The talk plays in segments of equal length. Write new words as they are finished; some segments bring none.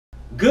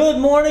Good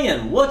morning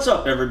and what's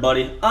up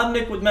everybody? I'm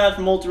Nick with Mad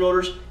from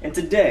Multirotors, and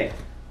today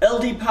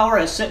LD Power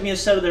has sent me a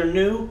set of their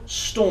new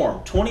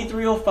Storm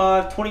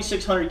 2305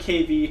 2600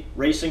 kV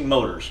racing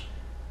motors.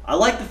 I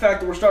like the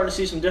fact that we're starting to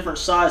see some different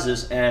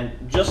sizes, and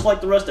just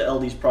like the rest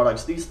of LD's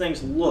products, these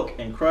things look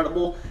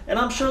incredible and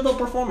I'm sure they'll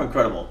perform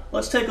incredible.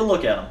 Let's take a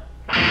look at them.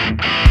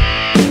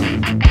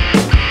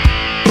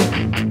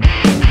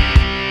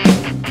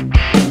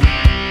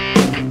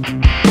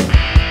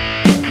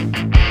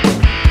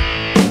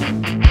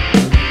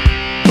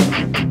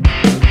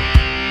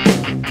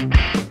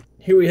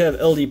 Here we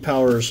have LD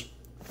Power's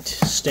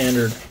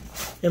standard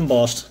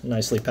embossed,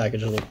 nicely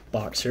packaged little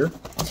box here.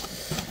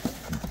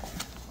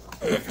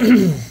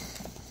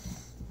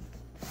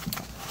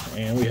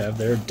 And we have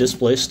their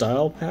display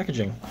style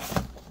packaging.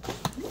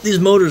 These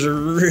motors are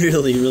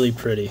really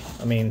pretty.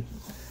 I mean,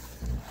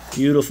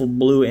 beautiful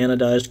blue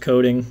anodized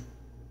coating.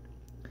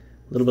 A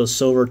little bit of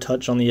silver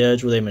touch on the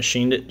edge where they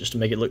machined it just to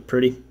make it look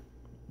pretty.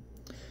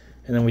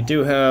 And then we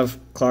do have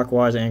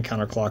clockwise and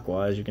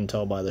counterclockwise, you can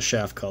tell by the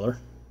shaft color.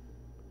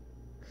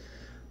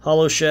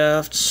 Hollow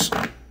shafts,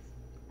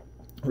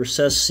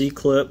 recessed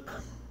C-clip,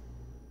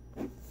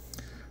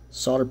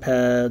 solder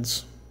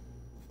pads,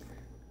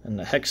 and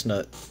the hex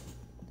nut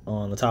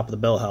on the top of the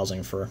bell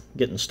housing for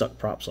getting stuck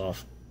props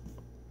off.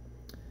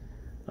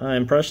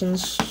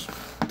 Impressions,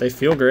 they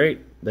feel great,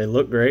 they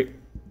look great.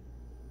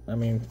 I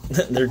mean,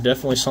 they're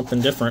definitely something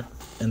different,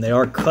 and they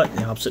are cut in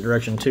the opposite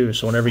direction too,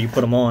 so whenever you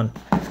put them on,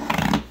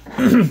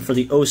 for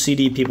the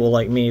OCD people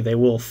like me, they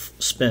will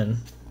spin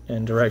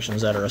in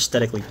directions that are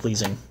aesthetically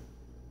pleasing.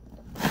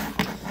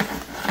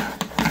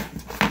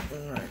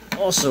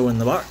 Also in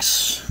the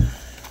box,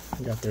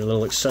 we got their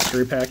little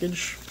accessory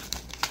package.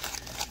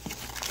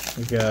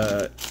 We've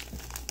got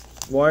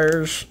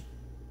wires,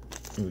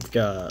 we've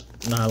got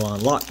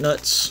nylon lock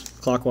nuts,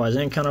 clockwise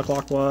and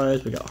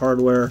counterclockwise, we got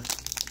hardware,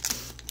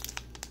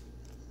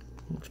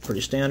 looks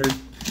pretty standard,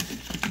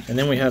 and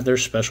then we have their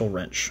special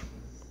wrench.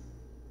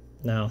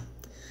 Now,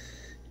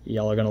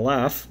 y'all are gonna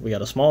laugh, we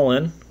got a small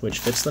end, which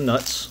fits the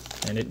nuts,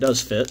 and it does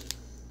fit.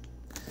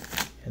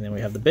 And then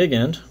we have the big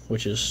end,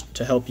 which is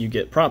to help you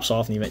get props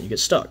off in the event you get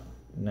stuck.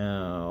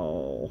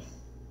 Now,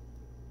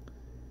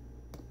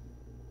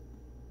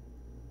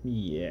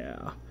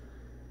 yeah.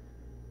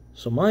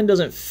 So mine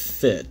doesn't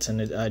fit,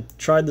 and I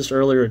tried this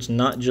earlier, it's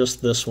not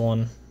just this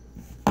one,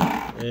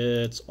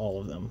 it's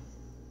all of them.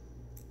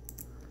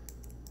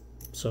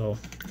 So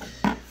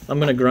I'm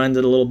going to grind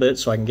it a little bit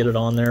so I can get it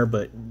on there,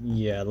 but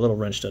yeah, the little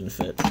wrench doesn't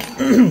fit.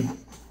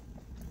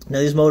 Now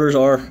these motors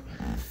are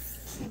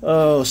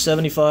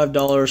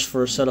 $75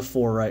 for a set of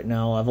 4 right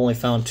now. I've only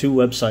found 2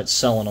 websites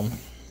selling them.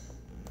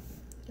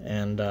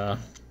 And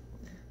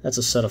that's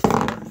a set of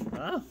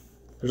 4.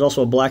 There's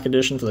also a black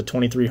edition for the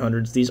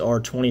 2300s. These are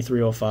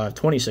 2305,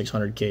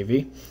 2600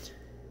 kV.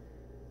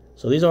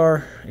 So these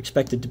are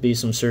expected to be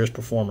some serious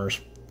performers.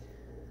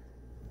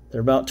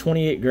 They're about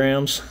 28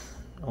 grams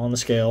on the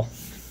scale.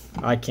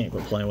 I can't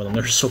quit playing with them.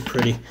 They're so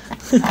pretty.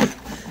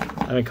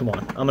 I mean, come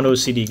on. I'm an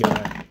OCD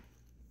guy.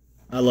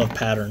 I love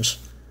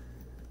patterns.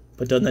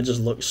 But doesn't that just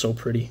look so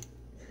pretty?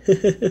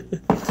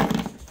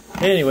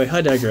 Anyway,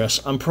 I digress.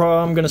 I'm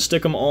going to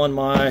stick them on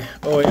my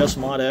OAS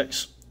Mod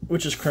X,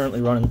 which is currently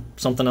running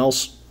something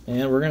else,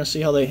 and we're going to see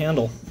how they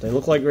handle. They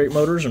look like great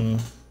motors, and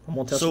I'm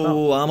going to test them out.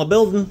 So I'm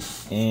a-building,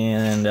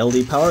 and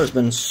LD Power has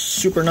been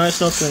super nice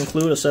enough to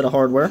include a set of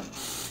hardware,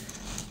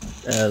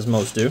 as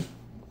most do.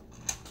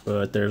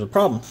 But there's a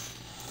problem.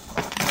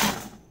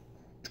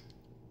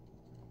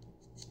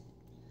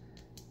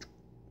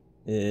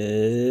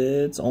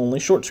 It's only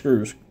short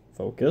screws.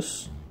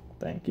 Focus.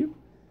 Thank you.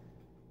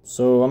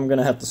 So I'm going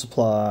to have to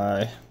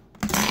supply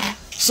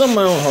some of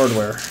my own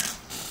hardware.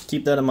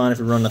 Keep that in mind if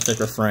you run a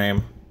thicker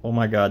frame. Oh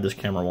my god, this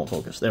camera won't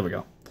focus. There we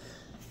go.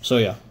 So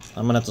yeah,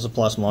 I'm going to have to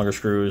supply some longer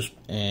screws,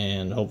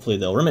 and hopefully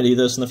they'll remedy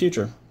this in the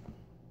future.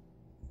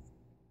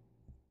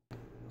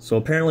 So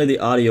apparently the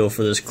audio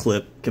for this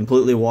clip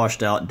completely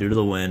washed out due to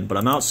the wind, but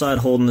I'm outside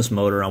holding this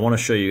motor. I want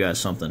to show you guys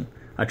something.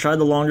 I tried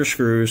the longer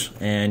screws,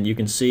 and you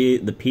can see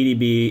the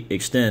PDB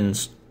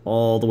extends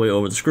all the way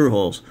over the screw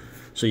holes,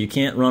 so you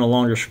can't run a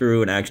longer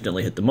screw and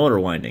accidentally hit the motor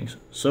windings.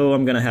 So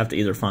I'm going to have to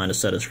either find a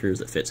set of screws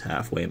that fits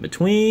halfway in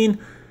between,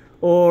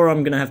 or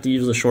I'm going to have to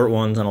use the short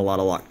ones and a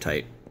lot of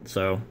Loctite.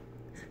 So,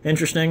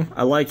 interesting,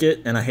 I like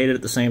it, and I hate it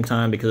at the same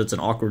time because it's an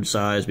awkward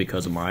size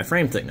because of my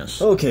frame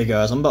thickness. Okay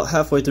guys, I'm about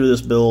halfway through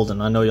this build,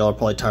 and I know y'all are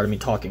probably tired of me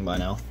talking by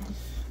now.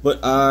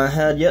 But I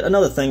had yet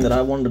another thing that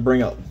I wanted to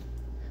bring up.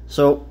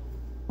 So,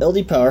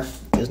 LD Power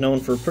is known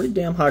for pretty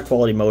damn high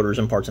quality motors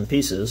and parts and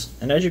pieces,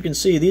 and as you can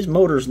see, these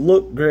motors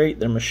look great,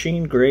 they're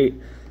machined great,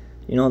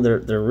 you know, they're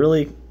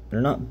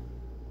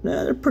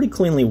pretty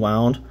cleanly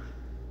wound,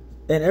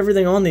 and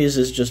everything on these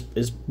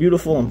is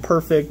beautiful and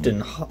perfect,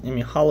 and I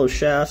mean, hollow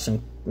shafts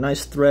and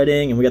nice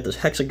threading, and we got this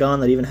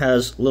hexagon that even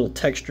has little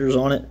textures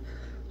on it,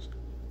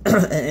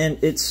 and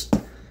it's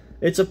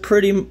a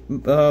pretty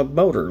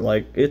motor,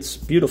 like, it's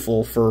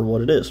beautiful for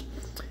what it is.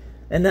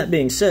 And that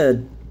being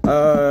said,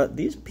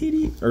 These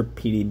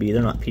PDB,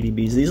 they're not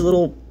PDBs. These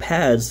little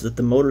pads that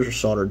the motors are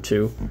soldered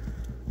to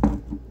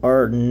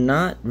are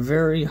not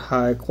very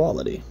high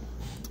quality.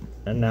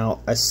 And now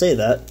I say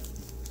that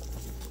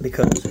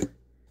because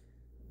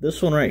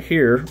this one right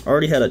here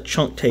already had a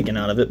chunk taken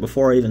out of it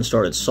before I even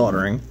started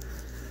soldering.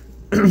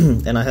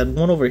 And I had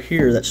one over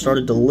here that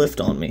started to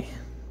lift on me.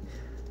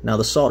 Now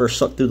the solder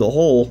sucked through the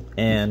hole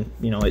and,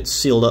 you know, it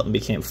sealed up and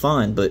became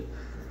fine, but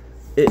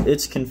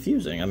it's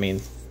confusing. I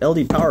mean,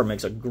 LD Power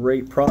makes a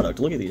great product.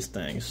 Look at these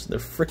things. They're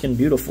freaking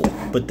beautiful.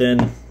 But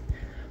then,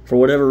 for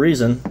whatever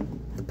reason,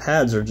 the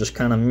pads are just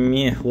kind of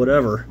meh,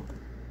 whatever.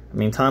 I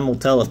mean, time will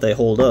tell if they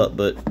hold up,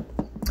 but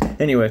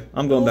anyway,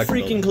 I'm going back to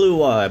freaking building. Clue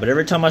why, but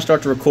every time I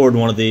start to record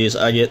one of these,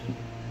 I get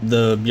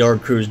the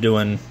yard crews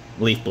doing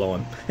leaf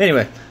blowing.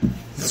 Anyway,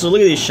 so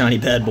look at these shiny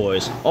bad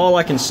boys. All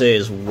I can say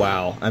is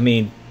wow. I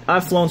mean,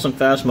 I've flown some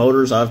fast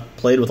motors. I've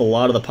played with a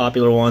lot of the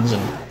popular ones,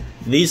 and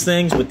these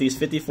things with these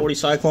 50-40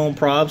 Cyclone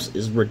probs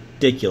is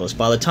ridiculous.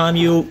 By the time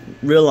you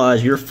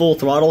realize you're full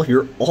throttle,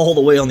 you're all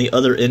the way on the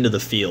other end of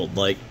the field.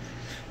 Like,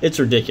 it's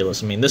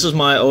ridiculous. I mean, this is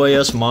my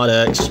OAS Mod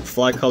X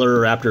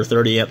Flycolor Raptor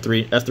 30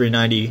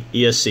 F390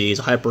 ESC's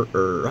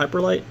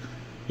Hyperlite?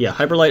 Yeah,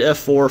 Hyperlite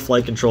F4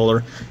 flight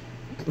controller.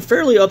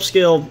 Fairly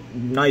upscale,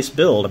 nice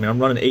build. I mean, I'm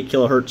running 8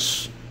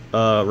 kilohertz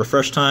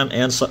refresh time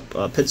and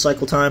pit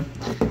cycle time.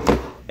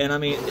 And I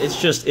mean,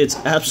 it's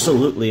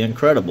absolutely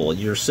incredible.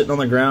 You're sitting on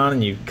the ground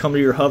and you come to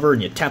your hover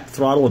and you tap the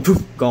throttle and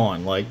poof,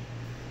 gone. Like,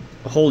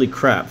 holy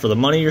crap. For the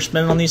money you're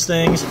spending on these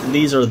things,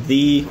 these are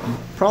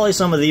probably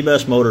some of the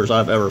best motors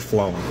I've ever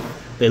flown.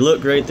 They look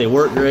great, they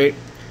work great.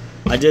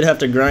 I did have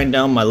to grind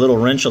down my little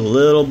wrench a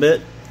little bit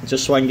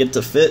just so I can get it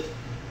to fit.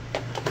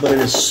 But it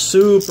is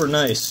super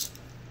nice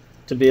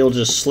to be able to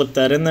just slip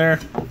that in there.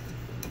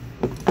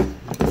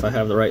 If I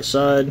have the right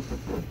side,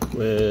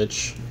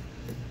 which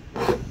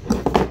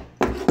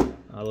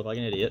I look like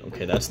an idiot.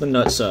 Okay, that's the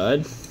nut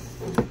side.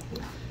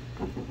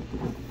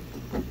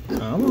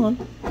 Come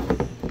on.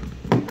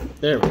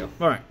 There we go.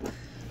 Alright.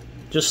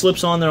 Just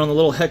slips on there on the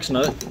little hex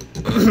nut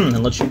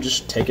and lets you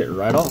just take it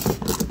right off.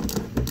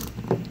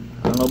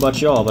 I don't know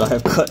about y'all, but I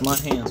have cut my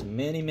hands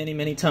many, many,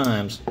 many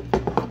times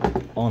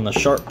on the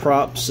sharp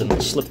props and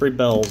the slippery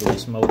bells of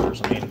these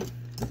motors. I mean,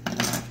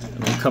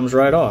 it comes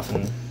right off,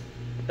 and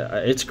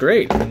it's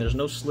great. I mean, there's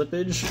no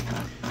slippage.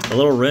 The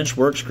little wrench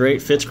works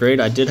great, fits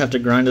great. I did have to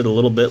grind it a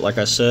little bit, like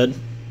I said.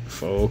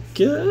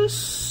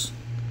 Focus.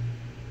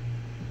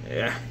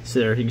 Yeah, see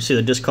there, you can see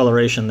the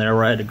discoloration there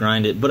where I had to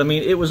grind it. But I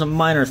mean, it was a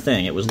minor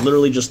thing. It was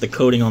literally just the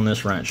coating on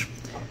this wrench.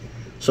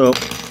 So,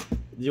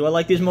 do I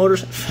like these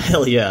motors?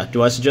 Hell yeah.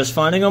 Do I suggest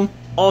finding them?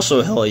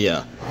 Also hell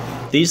yeah.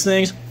 These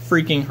things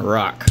freaking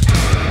rock.